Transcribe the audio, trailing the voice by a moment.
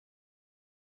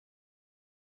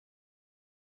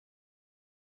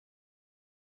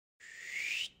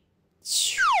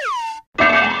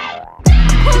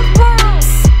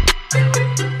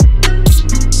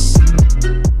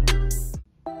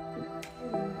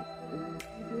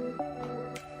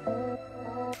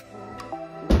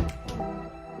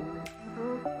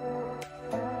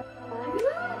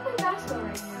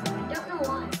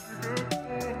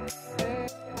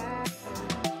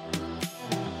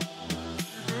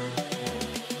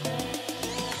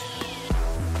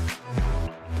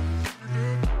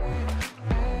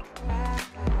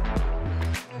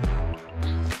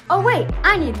Oh wait,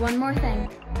 I need one more thing.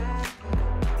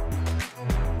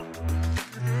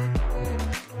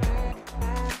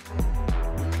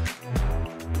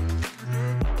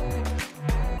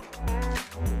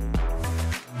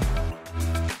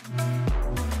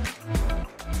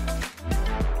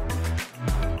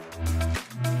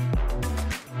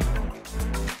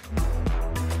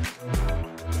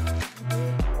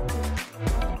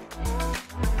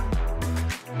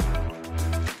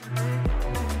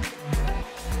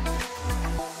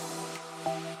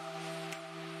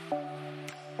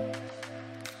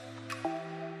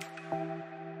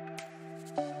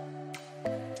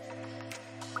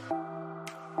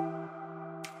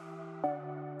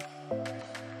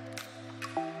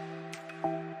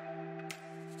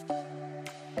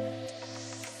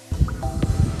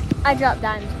 I dropped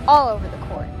dimes all over the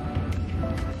court.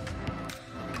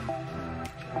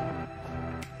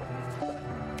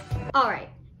 Alright,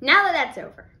 now that that's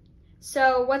over.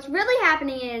 So what's really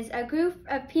happening is a group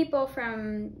of people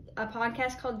from a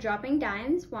podcast called Dropping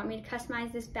Dimes want me to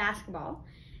customize this basketball.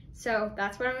 So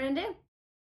that's what I'm going to do.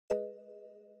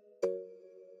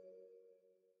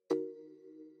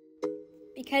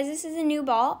 Because this is a new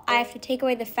ball, I have to take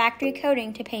away the factory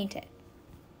coating to paint it.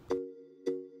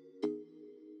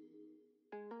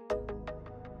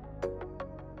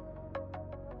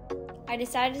 I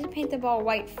decided to paint the ball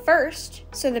white first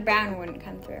so the brown wouldn't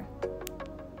come through.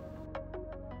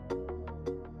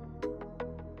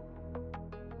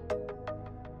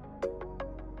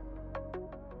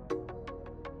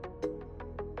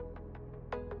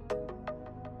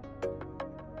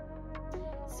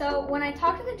 So when I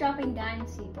talked to the Dropping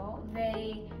Dimes people,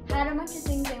 they had a bunch of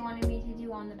things they wanted me to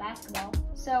do on the basketball.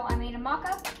 So I made a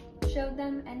mock-up, showed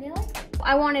them, and they liked it.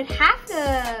 I wanted half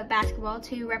the basketball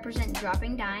to represent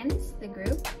Dropping Dimes, the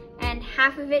group, and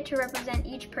half of it to represent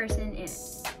each person in it.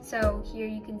 So here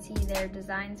you can see their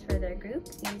designs for their group,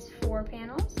 these 4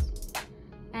 panels.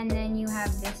 And then you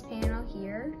have this panel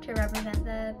here to represent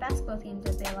the basketball teams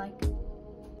that they like.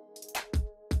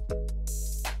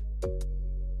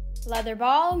 Leather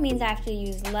ball means I have to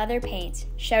use leather paint.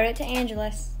 Shout out to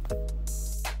Angelus.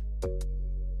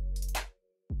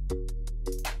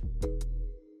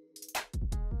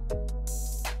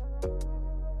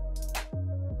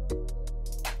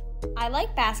 I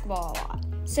like basketball a lot,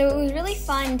 so it was really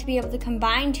fun to be able to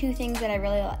combine 2 things that I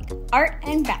really like, art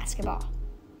and basketball.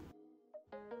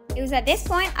 It was at this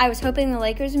point I was hoping the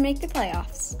Lakers would make the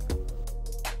playoffs.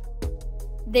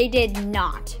 They did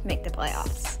not make the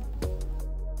playoffs.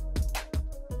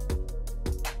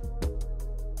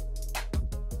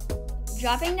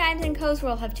 Dropping Dimes and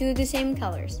Coesworld have 2 of the same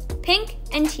colors, pink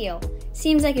and teal.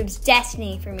 Seems like it was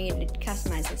destiny for me to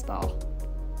customize this ball.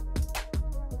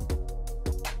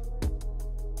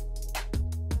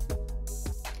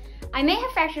 I may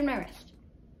have fractured my wrist,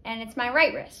 and it's my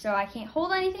right wrist, so I can't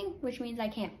hold anything, which means I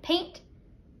can't paint.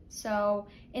 So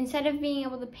instead of being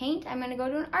able to paint, I'm gonna go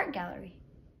to an art gallery.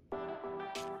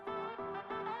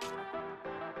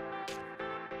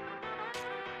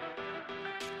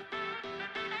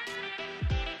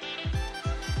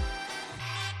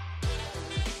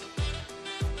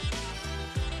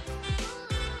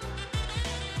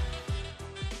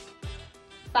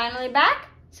 Finally back,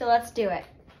 so let's do it.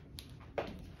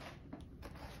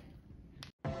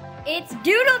 It's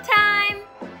doodle time!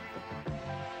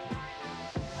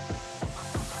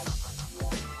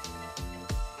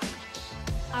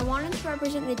 I wanted to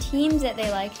represent the teams that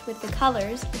they liked with the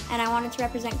colors, and I wanted to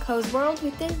represent Coesworld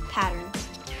with the patterns.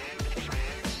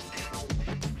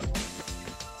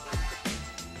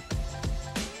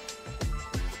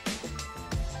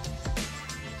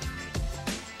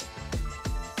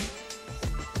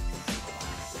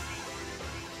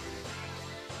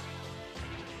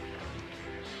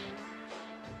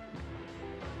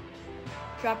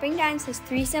 Dropping Dimes has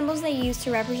 3 symbols they use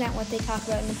to represent what they talk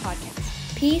about in the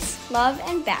podcast: peace, love,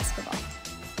 and basketball.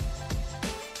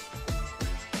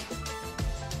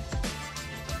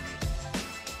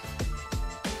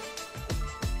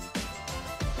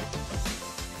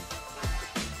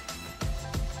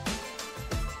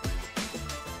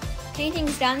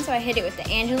 Painting's done, so I hit it with the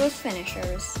Angelus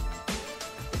finishers.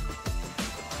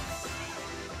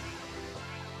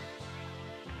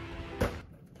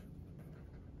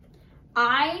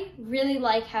 I really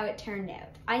like how it turned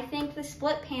out. I think the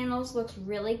split panels looks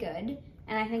really good,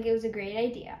 and I think it was a great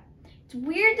idea. It's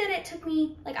weird that it took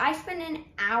me, I spent an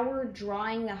hour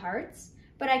drawing the hearts,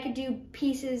 but I could do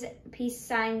peace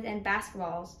signs and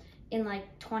basketballs in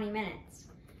 20 minutes.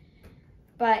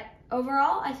 But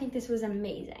overall, I think this was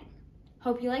amazing.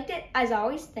 Hope you liked it. As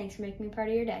always, thanks for making me part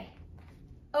of your day.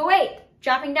 Oh wait,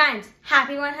 Dropping Dimes,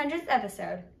 happy 100th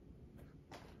episode.